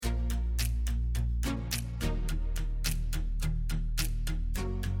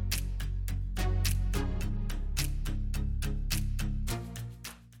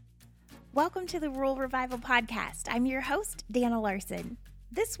Welcome to the Rural Revival Podcast. I'm your host, Dana Larson.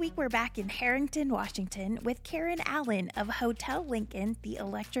 This week we're back in Harrington, Washington with Karen Allen of Hotel Lincoln, the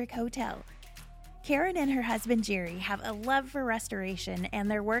Electric Hotel. Karen and her husband Jerry have a love for restoration,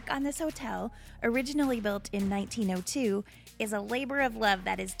 and their work on this hotel, originally built in 1902, is a labor of love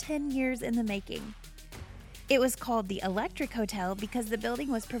that is 10 years in the making. It was called the Electric Hotel because the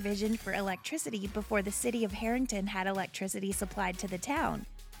building was provisioned for electricity before the city of Harrington had electricity supplied to the town.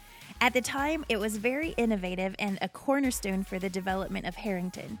 At the time, it was very innovative and a cornerstone for the development of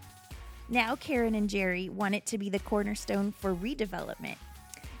Harrington. Now Karen and Jerry want it to be the cornerstone for redevelopment.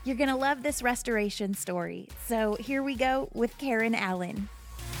 You're going to love this restoration story, so here we go with Karen Allen.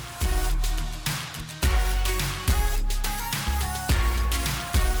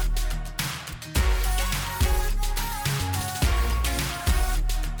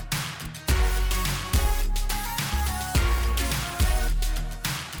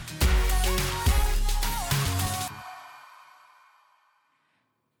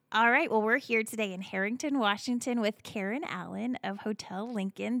 All right, well, we're here today in Harrington, Washington with Karen Allen of Hotel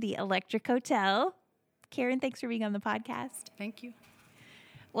Lincoln, the Electric Hotel. Karen, thanks for being on the podcast. Thank you.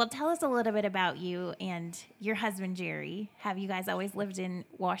 Well, tell us a little bit about you and your husband, Jerry. Have you guys always lived in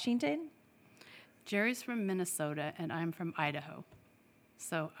Washington? Jerry's from Minnesota, and I'm from Idaho.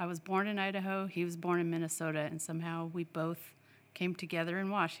 So I was born in Idaho, he was born in Minnesota, and somehow we both came together in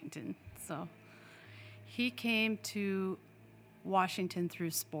Washington. So he came to Washington through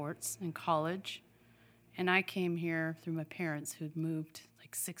sports and college, and I came here through my parents who'd moved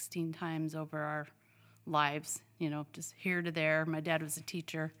like 16 times over our lives, just here to there. My dad was a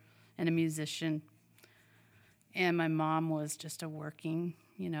teacher and a musician, and my mom was just a working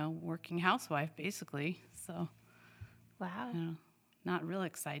housewife, basically. So, wow. Not real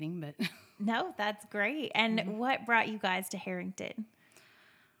exciting, but No, that's great. And what brought you guys to Harrington?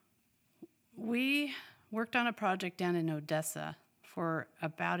 We worked on a project down in Odessa for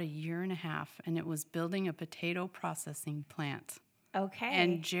about a year and a half, and it was building a potato processing plant. Okay.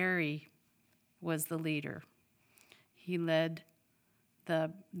 And Jerry was the leader. He led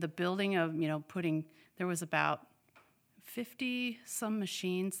the building of, there was about 50 some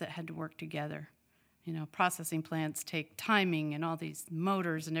machines that had to work together. Processing plants take timing and all these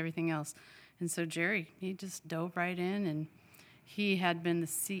motors and everything else. And so Jerry, he just dove right in, and he had been the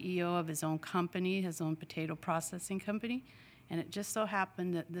CEO of his own company, his own potato processing company, and it just so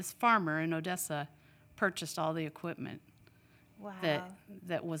happened that this farmer in Odessa purchased all the equipment. Wow.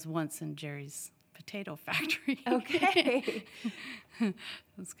 that was once in Jerry's potato factory. Okay.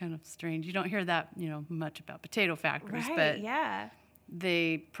 It's kind of strange. You don't hear that, much about potato factories, Right, but yeah.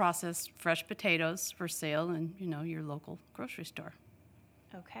 they process fresh potatoes for sale in, your local grocery store.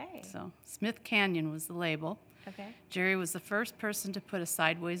 Okay. So Smith Canyon was the label. Okay. Jerry was the first person to put a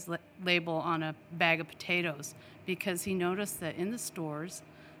sideways label on a bag of potatoes because he noticed that in the stores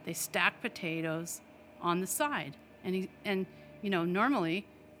they stack potatoes on the side, and normally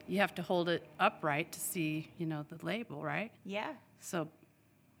you have to hold it upright to see the label, right? Yeah. So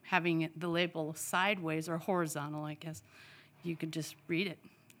having the label sideways or horizontal, I guess, you could just read it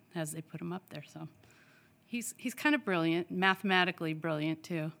as they put them up there. So he's kind of brilliant, mathematically brilliant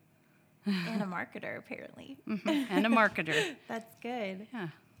too. And a marketer, apparently. And a marketer. That's good. Yeah.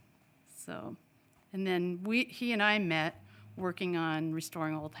 So, and then he and I met working on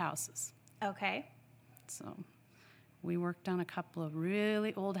restoring old houses. Okay. So we worked on a couple of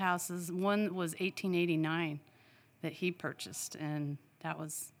really old houses. One was 1889 that he purchased, and that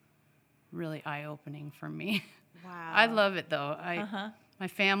was really eye-opening for me. Wow. I love it, though. My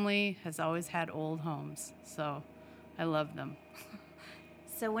family has always had old homes, so I love them.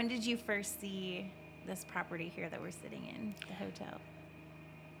 So when did you first see this property here that we're sitting in, the hotel?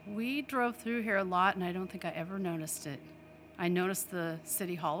 We drove through here a lot, and I don't think I ever noticed it. I noticed the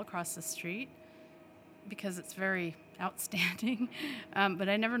city hall across the street because it's very outstanding, but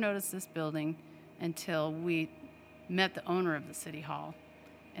I never noticed this building until we met the owner of the city hall.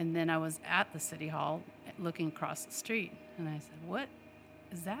 And then I was at the city hall looking across the street, and I said, "What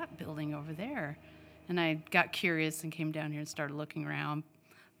is that building over there?" And I got curious and came down here and started looking around,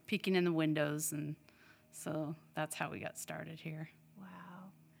 peeking in the windows, and so that's how we got started here.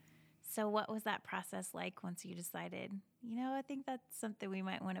 Wow. So what was that process like once you decided, I think that's something we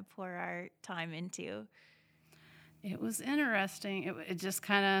might want to pour our time into? It was interesting. It just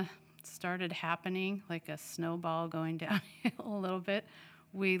kind of started happening like a snowball going downhill a little bit.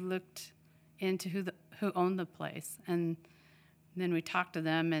 We looked into who owned the place, and then we talked to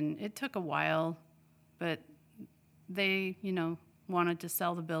them, and it took a while, but they, wanted to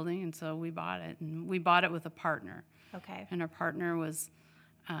sell the building, and so we bought it, and we bought it with a partner. Okay. And our partner was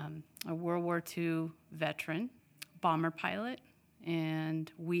a World War II veteran, bomber pilot,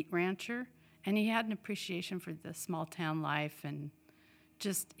 and wheat rancher. And he had an appreciation for the small town life. And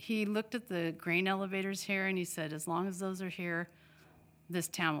just, he looked at the grain elevators here and he said, as long as those are here, this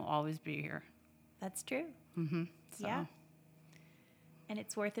town will always be here. That's true. Mm-hmm. So. Yeah. And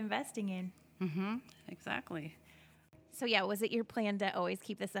it's worth investing in. Mm-hmm. Exactly. So, yeah, was it your plan to always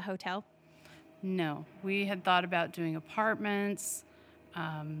keep this a hotel? No. We had thought about doing apartments.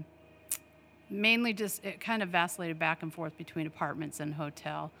 Mainly just, it kind of vacillated back and forth between apartments and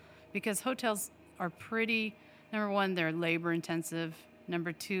hotel. Because hotels are pretty, number one, they're labor intensive.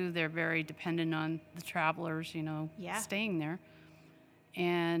 Number two, they're very dependent on the travelers, staying there.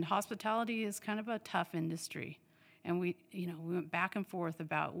 And hospitality is kind of a tough industry. And we went back and forth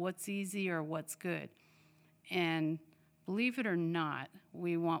about what's easy or what's good. And believe it or not,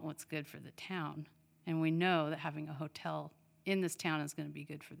 we want what's good for the town. And we know that having a hotel in this town is going to be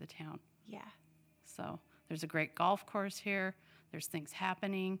good for the town. Yeah. So there's a great golf course here. There's things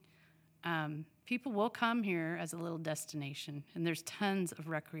happening. People will come here as a little destination. And there's tons of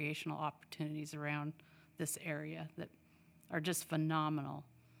recreational opportunities around this area that are just phenomenal.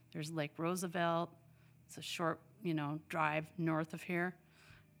 There's Lake Roosevelt. It's a short, drive north of here.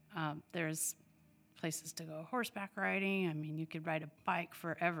 There's places to go horseback riding. I mean, you could ride a bike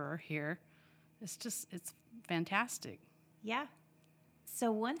forever here. It's fantastic. Yeah.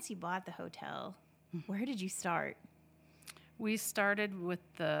 So once you bought the hotel, where did you start? We started with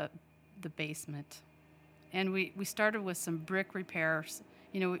the basement. And we started with some brick repairs.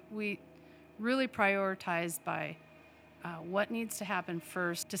 We really prioritized by what needs to happen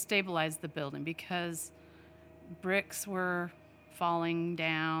first to stabilize the building, because bricks were falling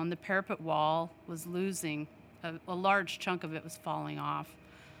down. The parapet wall was losing. A large chunk of it was falling off.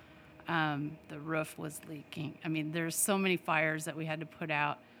 The roof was leaking. I mean, there's so many fires that we had to put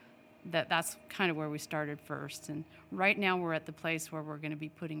out that's kind of where we started first. And right now we're at the place where we're going to be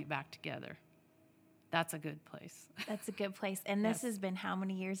putting it back together. That's a good place. That's a good place. And this Yes. has been how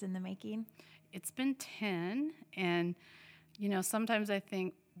many years in the making? It's been 10, and, sometimes I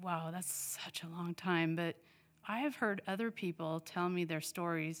think, wow, that's such a long time, but I have heard other people tell me their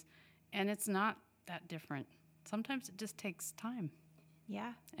stories, and it's not that different. Sometimes it just takes time.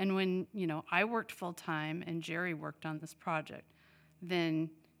 Yeah. And when, I worked full-time and Jerry worked on this project, then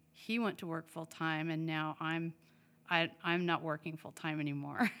he went to work full-time, and now I'm not working full-time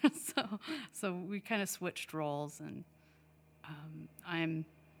anymore. So we kind of switched roles, and I'm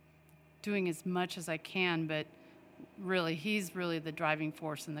doing as much as I can, but really, he's really the driving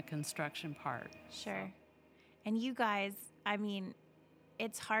force in the construction part. Sure. And you guys, I mean,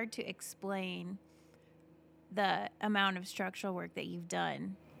 it's hard to explain the amount of structural work that you've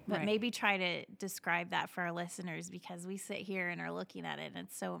done, but Right. maybe try to describe that for our listeners, because we sit here and are looking at it and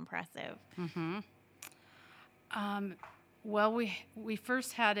it's so impressive. Mm-hmm. Well, we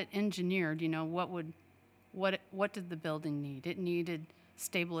first had it engineered. What did the building need? It needed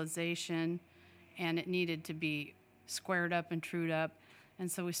stabilization, and it needed to be squared up and trued up.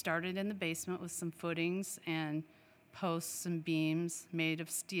 And so we started in the basement with some footings and posts and beams made of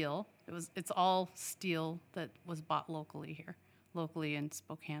steel. It's all steel that was bought locally in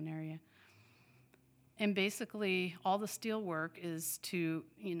Spokane area. And basically, all the steel work is to,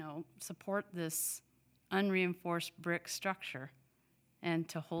 support this unreinforced brick structure and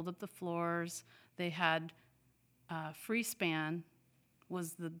to hold up the floors. They had free span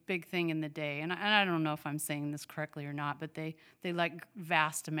was the big thing in the day. And I don't know if I'm saying this correctly or not, but they like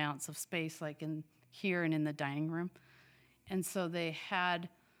vast amounts of space, like in here and in the dining room. And so they had,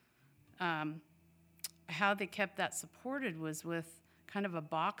 how they kept that supported was with kind of a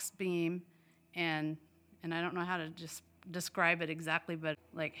box beam, and I don't know how to just describe it exactly, but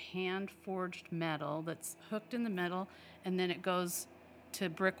like hand-forged metal that's hooked in the middle, and then it goes to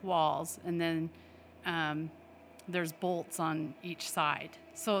brick walls, and then there's bolts on each side.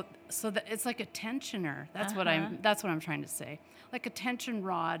 So that it's like a tensioner. That's what I'm trying to say. Like a tension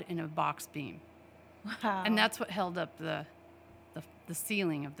rod in a box beam. Wow. And that's what held up the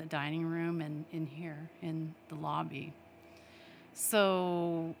ceiling of the dining room and in here in the lobby.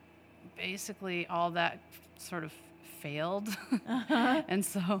 So basically all that sort of failed. And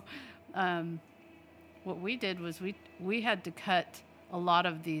so what we did was we had to cut a lot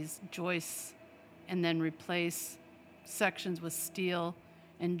of these joists and then replace sections with steel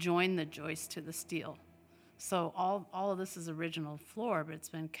and join the joist to the steel. So all of this is original floor, but it's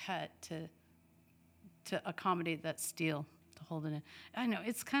been cut to accommodate that steel to hold it in. I know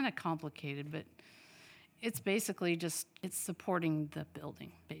it's kind of complicated, but it's basically just it's supporting the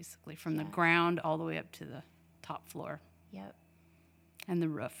building basically from the ground all the way up to the top floor. Yep. and the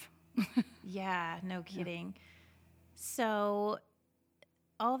roof. Yeah, no kidding. So,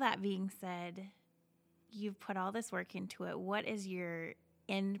 all that being said, you've put all this work into it. What is your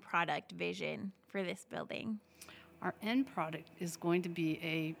end product vision for this building? Our end product is going to be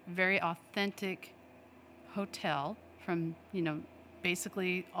a very authentic hotel from,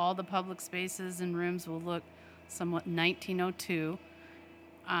 basically all the public spaces and rooms will look somewhat 1902.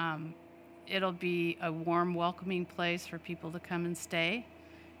 It'll be a warm, welcoming place for people to come and stay.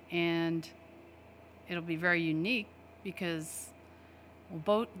 And it'll be very unique because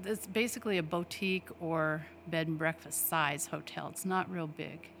it's basically a boutique or bed and breakfast size hotel. It's not real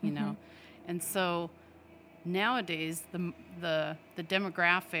big, you know. And so nowadays the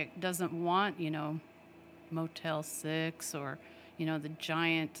demographic doesn't want, Motel 6 or, the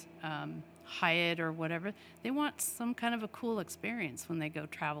giant Hyatt or whatever. They want some kind of a cool experience when they go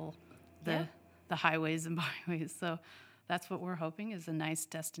travel the highways and byways. So that's what we're hoping is a nice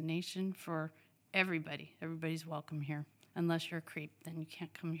destination for everybody. Everybody's welcome here. Unless you're a creep, then you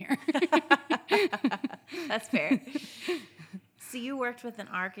can't come here. That's fair. So you worked with an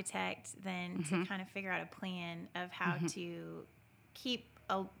architect then to kind of figure out a plan of how to keep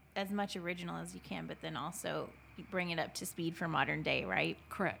as much original as you can, but then also bring it up to speed for modern day, right?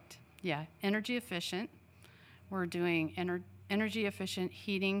 Correct. Yeah. Energy efficient. We're doing energy efficient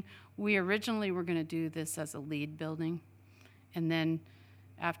heating. We originally were going to do this as a LEED building. And then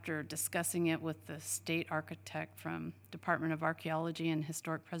after discussing it with the state architect from Department of Archaeology and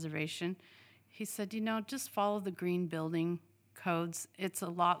Historic Preservation, he said, just follow the green building codes. It's a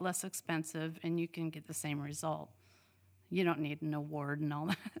lot less expensive and you can get the same result. You don't need an award and all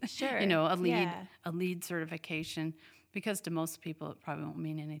that. Sure. A LEED certification, because to most people it probably won't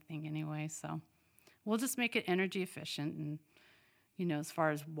mean anything anyway. So we'll just make it energy efficient. And, as far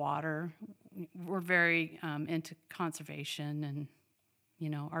as water, we're very into conservation and,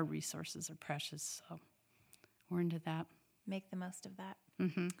 our resources are precious. So we're into that. Make the most of that.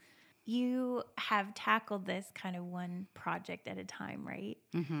 Mm-hmm. You have tackled this kind of one project at a time, right?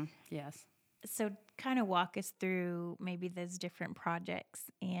 Mm-hmm. Yes. So kind of walk us through maybe those different projects.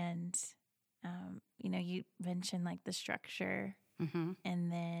 And, you mentioned like the structure. Mm-hmm.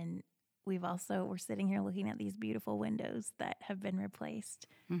 And then we're sitting here looking at these beautiful windows that have been replaced.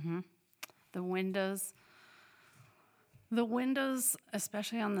 Mm-hmm. The windows,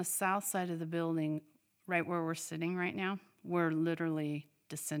 especially on the south side of the building, right where we're sitting right now, were literally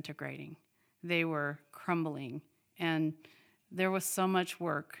disintegrating. They were crumbling, and there was so much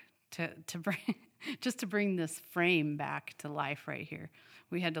work to bring this frame back to life right here.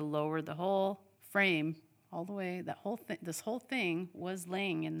 We had to lower the whole frame all the way. This whole thing was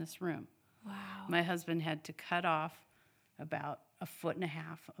laying in this room. Wow. My husband had to cut off about 1.5 feet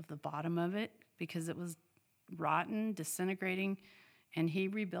of the bottom of it because it was rotten, disintegrating, and he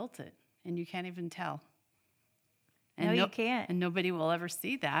rebuilt it, and you can't even tell. And you can't. And nobody will ever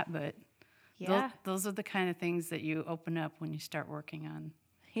see that, but those are the kind of things that you open up when you start working on.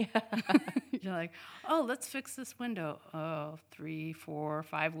 Yeah. You're like, oh, let's fix this window. Oh, 3, 4,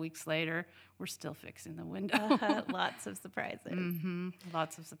 5 weeks later, we're still fixing the window. Lots of surprises. Mm-hmm.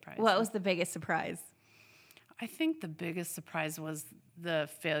 Lots of surprises. What was the biggest surprise? I think the biggest surprise was the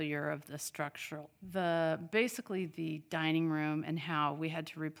failure of the structural, basically the dining room, and how we had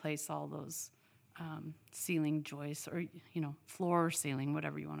to replace all those ceiling joists or, floor ceiling,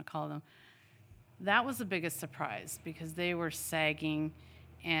 whatever you want to call them. That was the biggest surprise because they were sagging,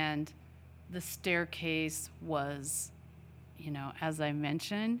 and the staircase was, as I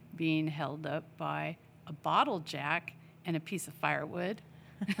mentioned, being held up by a bottle jack and a piece of firewood.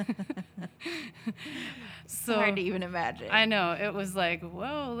 So hard to even imagine. I know. It was like,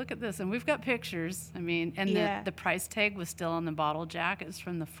 whoa, look at this. And we've got pictures. I mean, and the price tag was still on the bottle jack. It was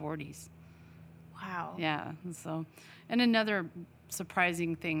from the 40s. Wow. Yeah. And another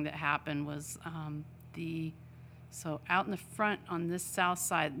surprising thing that happened was so out in the front on this south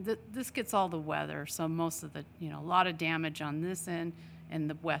side, this gets all the weather. So most of a lot of damage on this end and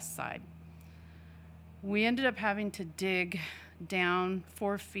the west side. We ended up having to dig down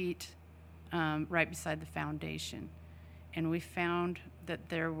 4 feet right beside the foundation. And we found that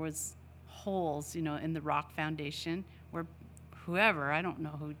there was holes, in the rock foundation where whoever, I don't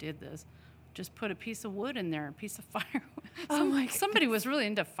know who did this, just put a piece of wood in there, a piece of firewood. Somebody was really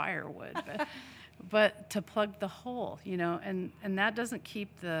into firewood, but to plug the hole, and that doesn't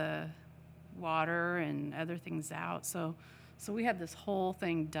keep the water and other things out. So we had this whole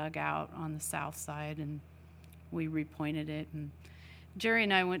thing dug out on the south side, and we repointed it. And Jerry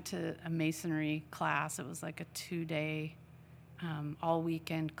and I went to a masonry class. It was like a 2-day, all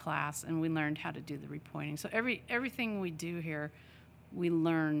weekend class, and we learned how to do the repointing. So everything we do here, we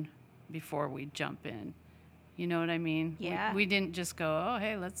learn before we jump in. You know what I mean? Yeah. We didn't just go, oh,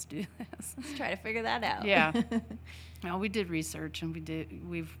 hey, let's do this. Let's try to figure that out. Yeah. No, we did research, and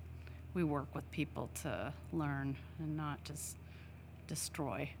we work with people to learn and not just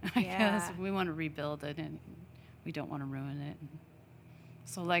destroy. I guess we want to rebuild it, and we don't want to ruin it.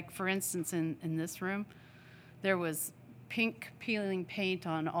 So, like, for instance, in this room, there was pink peeling paint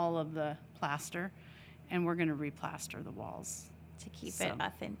on all of the plaster, and we're going to replaster the walls. To keep it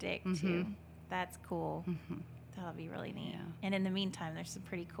authentic, too. That's cool. That'll be really neat. Yeah. And in the meantime, there's some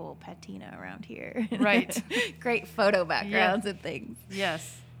pretty cool patina around here. Right. Great photo backgrounds and things.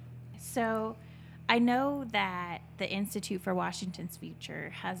 Yes. So I know that the Institute for Washington's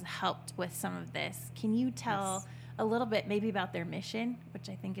Future has helped with some of this. Can you tell a little bit maybe about their mission, which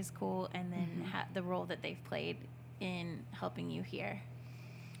I think is cool, and then the role that they've played in helping you here?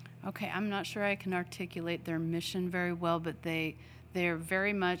 Okay, I'm not sure I can articulate their mission very well, but they're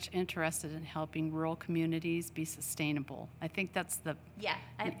very much interested in helping rural communities be sustainable. I think that's the... Yeah,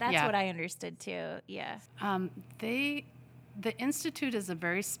 that's what I understood too, yeah. The Institute is a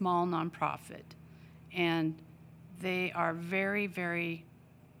very small nonprofit, and they are very, very,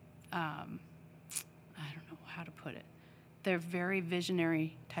 I don't know how to put it. They're very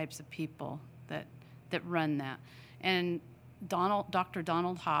visionary types of people that run that. And Dr.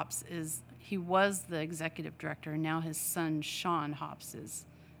 Donald Hops he was the executive director, and now his son Sean Hops is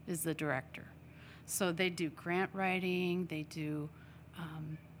the director. So they do grant writing, they do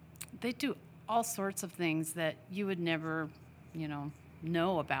all sorts of things that you would never,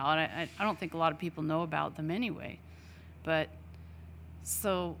 know about. I don't think a lot of people know about them anyway. But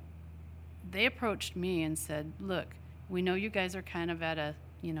so they approached me and said, look, we know you guys are kind of at a,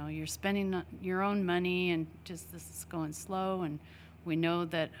 you're spending your own money and just this is going slow, and we know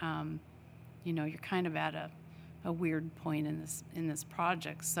that, you're kind of at a weird point in this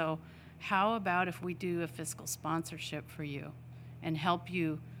project. So how about if we do a fiscal sponsorship for you and help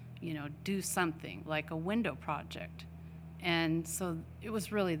you, do something like a window project? And so it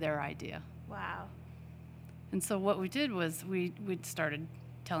was really their idea. Wow. And so what we did was we started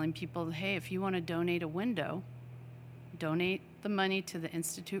telling people, hey, if you want to donate a window, donate the money to the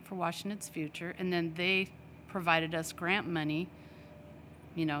Institute for Washington's Future, and then they provided us grant money.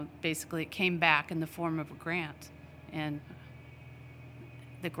 Basically it came back in the form of a grant, and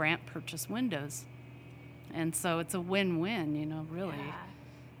the grant purchased windows. And so it's a win-win, really. Yeah.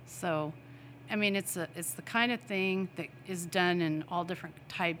 So, I mean, it's the kind of thing that is done in all different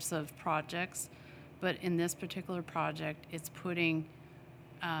types of projects, but in this particular project, it's putting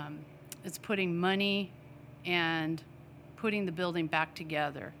money and putting the building back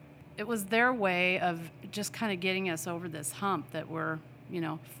together. It was their way of just kind of getting us over this hump that we're,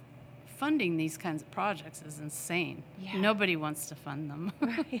 funding these kinds of projects is insane. Yeah. Nobody wants to fund them.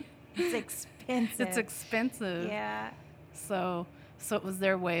 Right. It's expensive. It's expensive. Yeah. So it was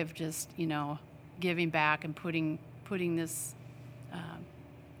their way of just, giving back and putting this,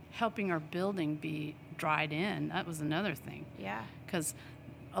 helping our building be dried in. That was another thing. Yeah. Because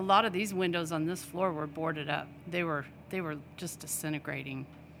a lot of these windows on this floor were boarded up. They were just disintegrating.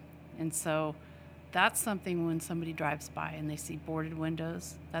 And so that's something when somebody drives by and they see boarded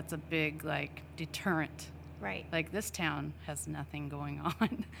windows, that's a big, deterrent. Right. Like, this town has nothing going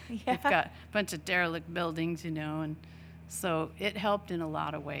on. Yeah. They've got a bunch of derelict buildings, and so it helped in a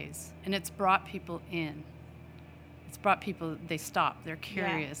lot of ways. And it's brought people in. It's brought people, they stop, they're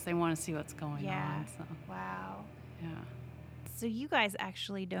curious, they want to see what's going on. So. Wow. Yeah. So you guys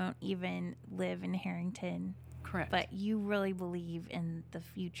actually don't even live in Harrington. Correct. But you really believe in the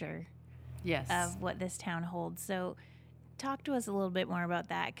future. Yes. Of what this town holds. So talk to us a little bit more about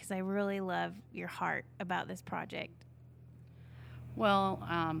that, because I really love your heart about this project. Well,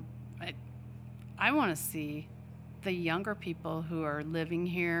 I want to see the younger people who are living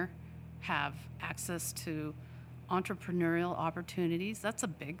here have access to entrepreneurial opportunities. That's a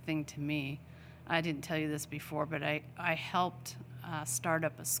big thing to me. I didn't tell you this before, but I helped start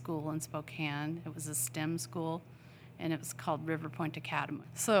up a school in Spokane. It was a STEM school, and it was called River Point Academy.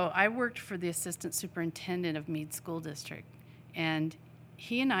 So I worked for the assistant superintendent of Meade School District, and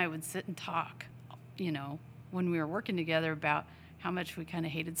he and I would sit and talk, when we were working together, about how much we kind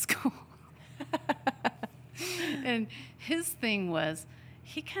of hated school. And his thing was,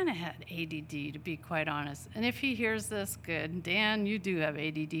 he kind of had ADD, to be quite honest. And if he hears this, good. Dan, you do have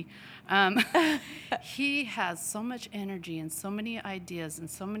ADD. He has so much energy and so many ideas and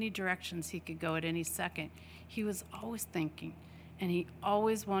so many directions he could go at any second. He was always thinking, and he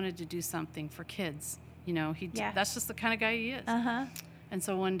always wanted to do something for kids. That's just the kind of guy he is. Uh-huh. And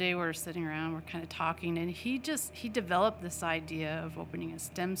so one day we're sitting around, we're kind of talking, and he developed this idea of opening a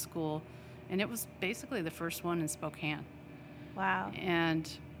STEM school, and it was basically the first one in Spokane. Wow. And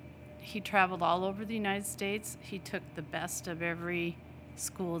he traveled all over the United States. He took the best of every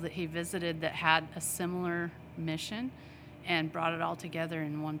school that he visited that had a similar mission and brought it all together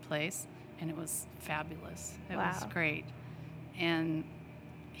in one place, and it was fabulous. It was great. And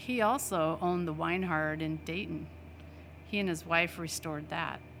he also owned the Weinhard in Dayton. He and his wife restored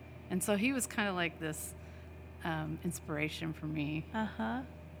that. And so he was kind of like this inspiration for me. Uh-huh.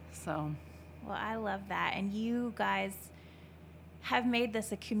 So. Well, I love that. And you guys have made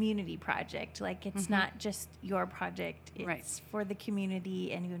this a community project. Like, it's not just your project. It's for the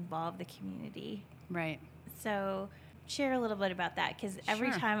community, and you involve the community. Right. So share a little bit about that, because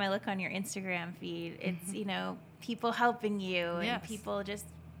every time I look on your Instagram feed, it's, people helping you and people just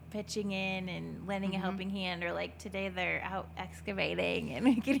pitching in and lending a helping hand, or like today they're out excavating and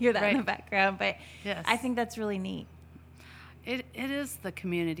you can hear that in the background. But I think that's really neat. It is the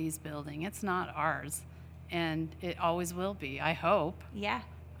community's building. It's not ours, and it always will be, I hope. Yeah.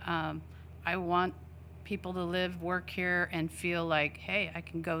 I want people to live, work here, and feel like, hey, I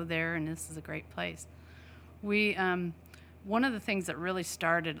can go there and this is a great place. We one of the things that really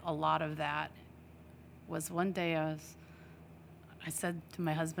started a lot of that was one day I said to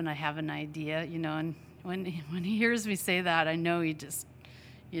my husband, I have an idea, and when he hears me say that, I know he just,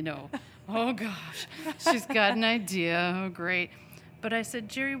 oh gosh, she's got an idea, oh great. But I said,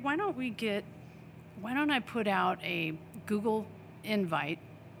 Jerry, why don't I put out a Google invite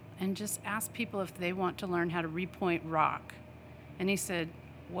and just ask people if they want to learn how to repoint rock? And he said,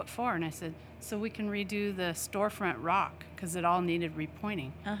 what for? And I said, so we can redo the storefront rock, because it all needed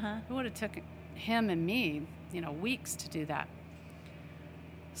repointing. It would have took him and me, weeks to do that.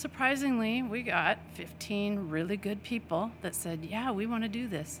 Surprisingly, we got 15 really good people that said, yeah, we want to do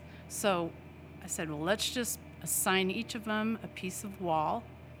this. So I said, well, let's just assign each of them a piece of wall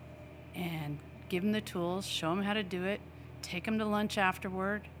and give them the tools, show them how to do it, take them to lunch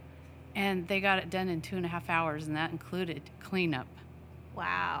afterward. And they got it done in 2.5 hours, and that included cleanup.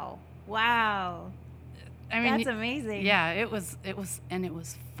 Wow. I mean, that's amazing. Yeah, it was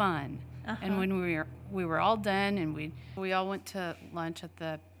fun. And when we were all done, and we all went to lunch at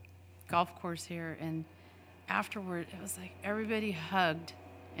the golf course here, and afterward it was like everybody hugged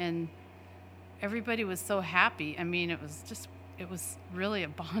and everybody was so happy. I mean, it was really a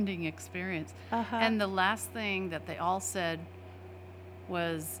bonding experience. And the last thing that they all said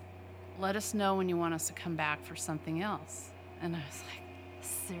was, let us know when you want us to come back for something else. And I was like,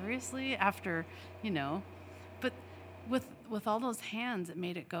 seriously? After, but with all those hands, it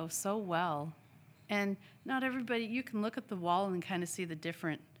made it go so well. And not everybody, you can look at the wall and kind of see the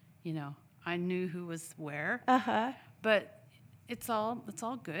different, I knew who was where. But it's all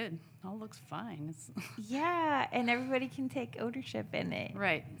good. It all looks fine. Yeah, and everybody can take ownership in it.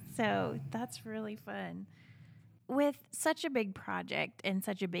 Right. So that's really fun. With such a big project and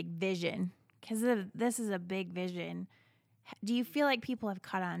such a big vision, because this is a big vision, do you feel like people have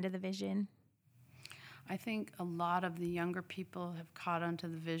caught on to the vision? I think a lot of the younger people have caught on to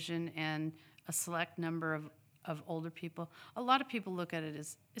the vision, and a select number of older people. A lot of people look at it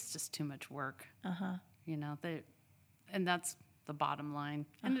as it's just too much work. And that's the bottom line.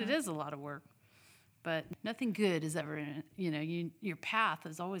 And it is a lot of work. But nothing good is ever, your path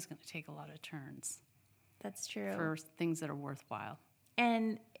is always going to take a lot of turns. That's true. For things that are worthwhile.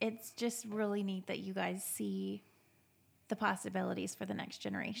 And it's just really neat that you guys see the possibilities for the next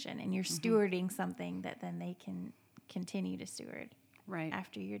generation, and you're stewarding something that then they can continue to steward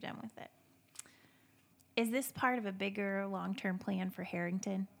after you're done with it. Is this part of a bigger long-term plan for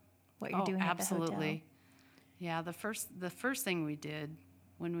Harrington, what you're doing at the hotel? Absolutely. Yeah, the first thing we did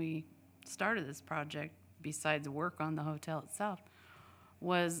when we started this project, besides work on the hotel itself,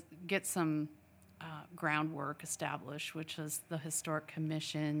 was get some groundwork established, which was the Historic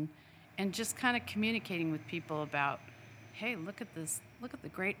Commission, and just kind of communicating with people about, hey, look at this, look at the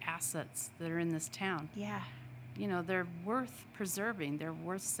great assets that are in this town. Yeah. They're worth preserving, they're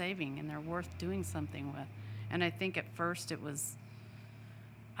worth saving, and they're worth doing something with. And I think at first it was,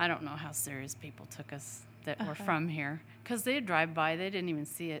 I don't know how serious people took us that were from here, because they'd drive by, they didn't even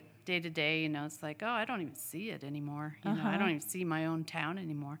see it day to day. It's like, oh, I don't even see it anymore. I don't even see my own town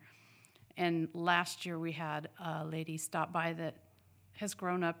anymore. And last year we had a lady stop by that has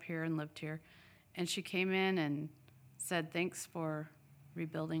grown up here and lived here, and she came in and said, thanks for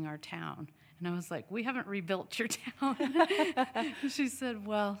rebuilding our town. And I was like, we haven't rebuilt your town. She said,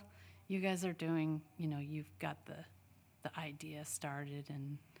 well, you guys are doing, you've got the idea started,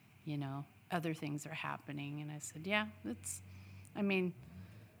 and, other things are happening. And I said, yeah, I mean,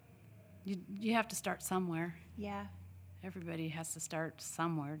 you have to start somewhere. Yeah. Everybody has to start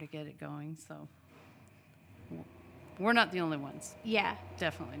somewhere to get it going. So we're not the only ones. Yeah.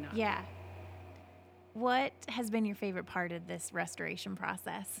 Definitely not. Yeah. What has been your favorite part of this restoration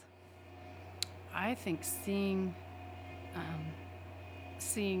process? I think seeing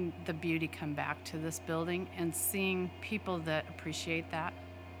the beauty come back to this building and seeing people that appreciate that.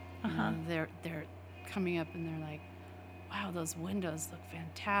 They're coming up and they're like, wow, those windows look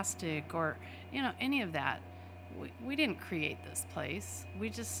fantastic, or any of that. We didn't create this place. We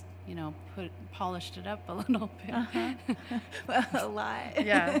just polished it up a little bit. A lot.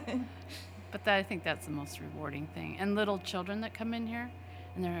 Yeah. But I think that's the most rewarding thing. And little children that come in here,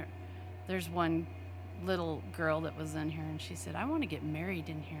 and there's one little girl that was in here, and she said, I want to get married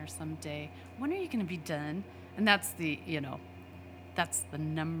in here someday. When are you going to be done? And that's the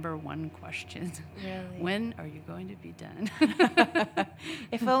number one question. Really? When are you going to be done?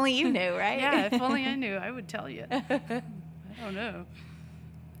 If only you knew, right? Yeah, if only I knew, I would tell you. I don't know.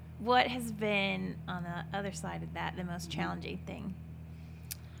 What has been, on the other side of that, the most challenging thing?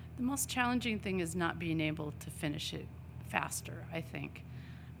 The most challenging thing is not being able to finish it faster, I think.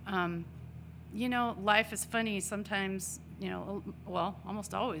 Life is funny. Sometimes,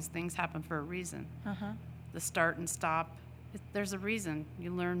 almost always things happen for a reason. The start and stop, there's a reason.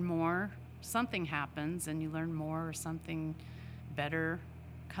 You learn more, something happens, and you learn more, or something better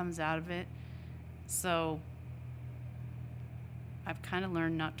comes out of it. So I've kind of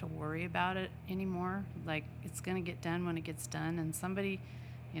learned not to worry about it anymore. Like, it's going to get done when it gets done, and somebody's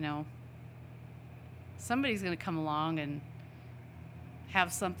going to come along and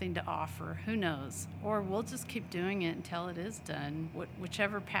have something to offer. Who knows? Or we'll just keep doing it until it is done.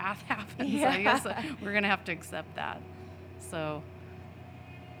 Whichever path happens, Yeah. I guess we're going to have to accept that. So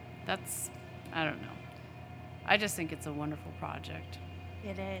I don't know. I just think it's a wonderful project.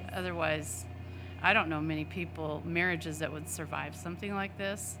 It is. Otherwise, I don't know many marriages that would survive something like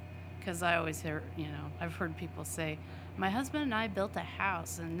this, because I always hear, I've heard people say, my husband and I built a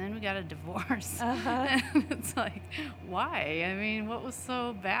house and then we got a divorce. And it's like, why? I mean, what was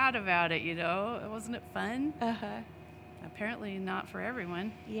so bad about it, Wasn't it fun? Apparently not for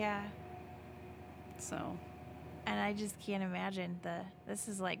everyone. Yeah. So. And I just can't imagine this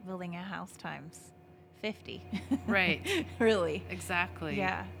is like building a house times 50. Right. Really. Exactly.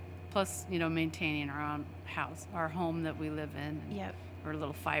 Yeah. Plus, maintaining our own house, our home that we live in. Yep. Our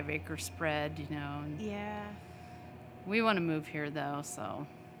little 5-acre spread, And Yeah. We want to move here, though, so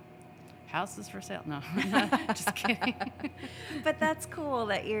houses for sale. No, just kidding. But that's cool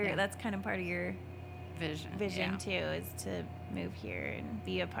that that's kind of part of your vision yeah. Too, is to move here and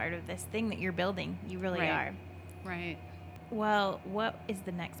be a part of this thing that you're building. You really are. Right. Well, what is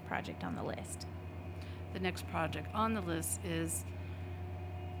the next project on the list? The next project on the list is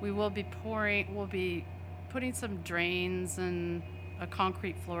we'll be putting some drains and a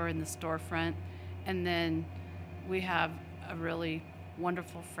concrete floor in the storefront, and then we have a really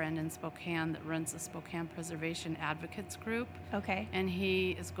wonderful friend in Spokane that runs the Spokane Preservation Advocates Group. Okay. And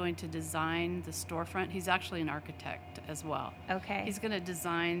he is going to design the storefront. He's actually an architect as well. Okay. He's going to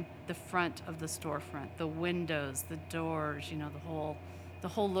design the front of the storefront, the windows, the doors, the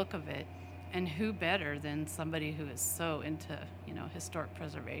whole look of it. And who better than somebody who is so into, historic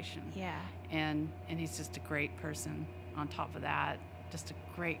preservation. Yeah. And he's just a great person on top of that, just a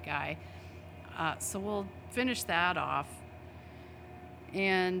great guy. So we'll finish that off,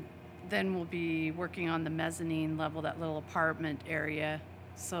 and then we'll be working on the mezzanine level, that little apartment area.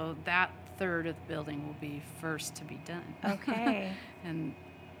 So that third of the building will be first to be done. Okay. And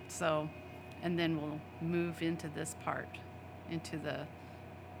then we'll move into this part, into the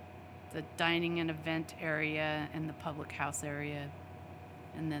dining and event area and the public house area,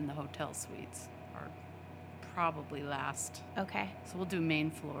 and then the hotel suites are probably last. Okay. So we'll do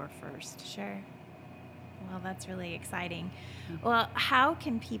main floor first. Sure. Well, that's really exciting. Mm-hmm. Well, how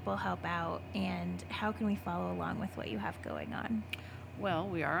can people help out, and how can we follow along with what you have going on? Well,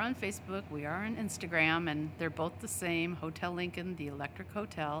 we are on Facebook, we are on Instagram, and they're both the same, Hotel Lincoln, the Electric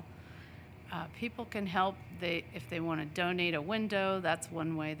Hotel. People can help if they want to donate a window. That's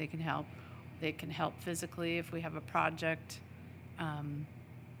one way they can help. They can help physically if we have a project.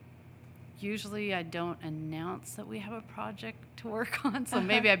 Usually I don't announce that we have a project to work on, so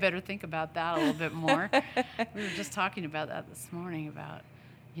maybe I better think about that a little bit more. We were just talking about that this morning, about,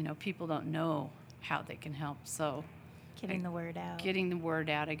 people don't know how they can help. So Getting the word out. Getting the word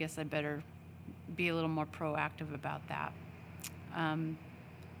out, I guess I better be a little more proactive about that.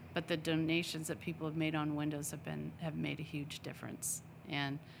 But the donations that people have made on windows have made a huge difference.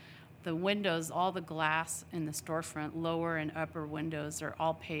 And the windows, all the glass in the storefront, lower and upper windows are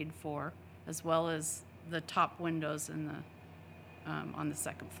all paid for, as well as the top windows in the on the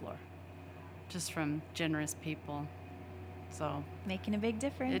second floor, just from generous people. So making a big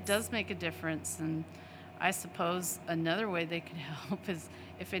difference. It does make a difference. And I suppose another way they could help is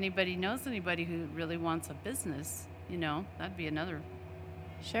if anybody knows anybody who really wants a business, that'd be another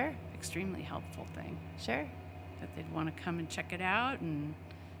Sure. extremely helpful thing. Sure. That they'd want to come and check it out and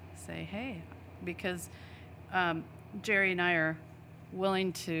say, hey, because Jerry and I are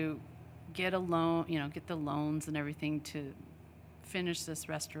willing to get a loan, get the loans and everything to finish this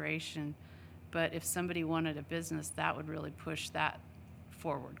restoration. But if somebody wanted a business, that would really push that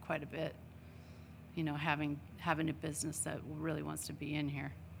forward quite a bit. Having a business that really wants to be in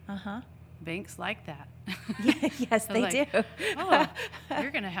here. Uh-huh. Banks like that. Yes, they do. Oh,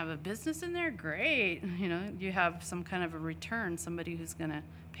 you're going to have a business in there? Great. You have some kind of a return, somebody who's going to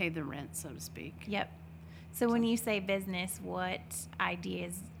pay the rent, so to speak. Yep. So when you say business, what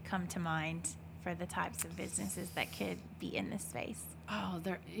ideas come to mind for the types of businesses that could be in this space? Oh,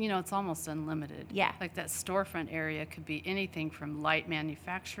 it's almost unlimited. Yeah. Like that storefront area could be anything from light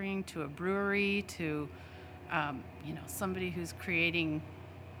manufacturing to a brewery to, somebody who's creating,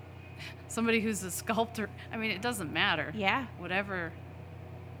 somebody who's a sculptor. I mean, it doesn't matter. Yeah. Whatever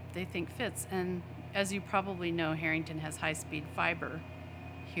they think fits. And as you probably know, Harrington has high-speed fiber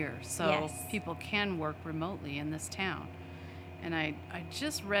here. So yes. People can work remotely in this town. And I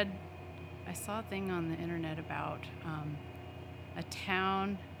saw a thing on the internet about a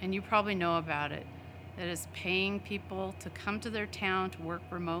town, and you probably know about it, that is paying people to come to their town to work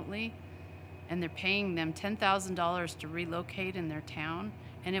remotely, and they're paying them $10,000 to relocate in their town.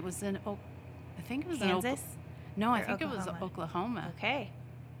 And it was in, I think it was Kansas? No, I Or think Oklahoma? It was Oklahoma. Okay.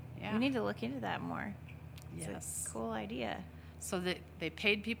 Yeah. We need to look into that more. Yes. It's a cool idea. So that they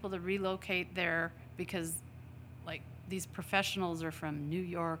paid people to relocate there because, like, these professionals are from New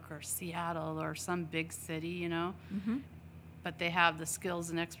York or Seattle or some big city, Mm-hmm. But they have the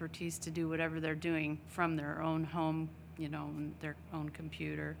skills and expertise to do whatever they're doing from their own home, and their own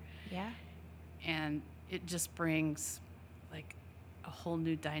computer. Yeah. And it just brings, like, a whole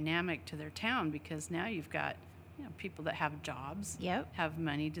new dynamic to their town because now you've got, people that have jobs, Yep. have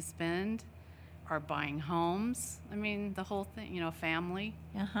money to spend, are buying homes. I mean, the whole thing, family.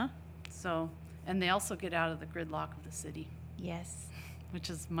 Uh-huh. So, and they also get out of the gridlock of the city, Yes. which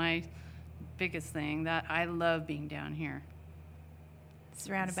is my biggest thing. That I love being down here.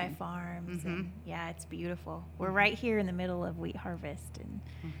 Surrounded by Insane. farms. Mm-hmm. And yeah, it's beautiful. We're right here in the middle of wheat harvest, and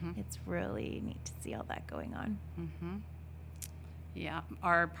Mm-hmm. it's really neat to see all that going on. Mm-hmm. Yeah,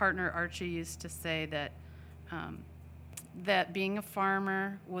 our partner Archie used to say that that being a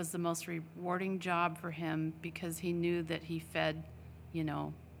farmer was the most rewarding job for him because he knew that he fed,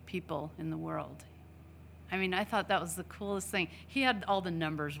 people in the world. I mean, I thought that was the coolest thing. He had all the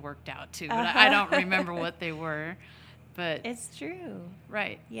numbers worked out too, but I don't remember what they were. But It's true.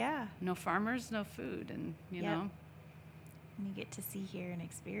 right, Yeah. no farmers, no food, and you Yep. know. And you get to see, hear, and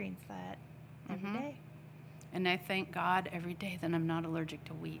experience that every Mhm. day. And I thank God every day that I'm not allergic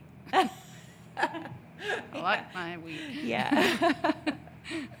to wheat. I like my wheat. Yeah.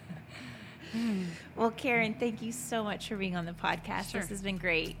 Well, Karen, thank you so much for being on the podcast. Sure. This has been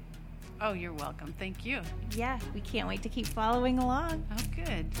great. Oh, you're welcome. Thank you. Yeah, we can't wait to keep following along. Oh,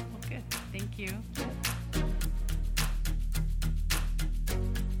 good. Well, good. Thank you.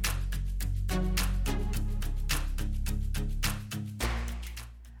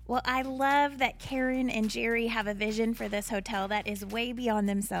 Well, I love that Karen and Jerry have a vision for this hotel that is way beyond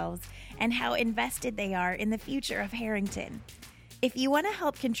themselves and how invested they are in the future of Harrington. If you want to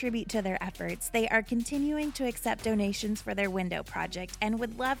help contribute to their efforts, they are continuing to accept donations for their window project and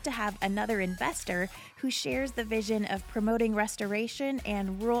would love to have another investor who shares the vision of promoting restoration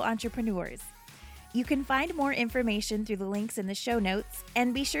and rural entrepreneurs. You can find more information through the links in the show notes,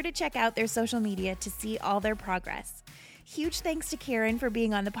 and be sure to check out their social media to see all their progress. Huge thanks to Karen for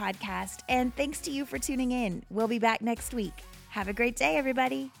being on the podcast, and thanks to you for tuning in. We'll be back next week. Have a great day,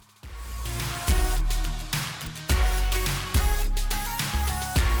 everybody.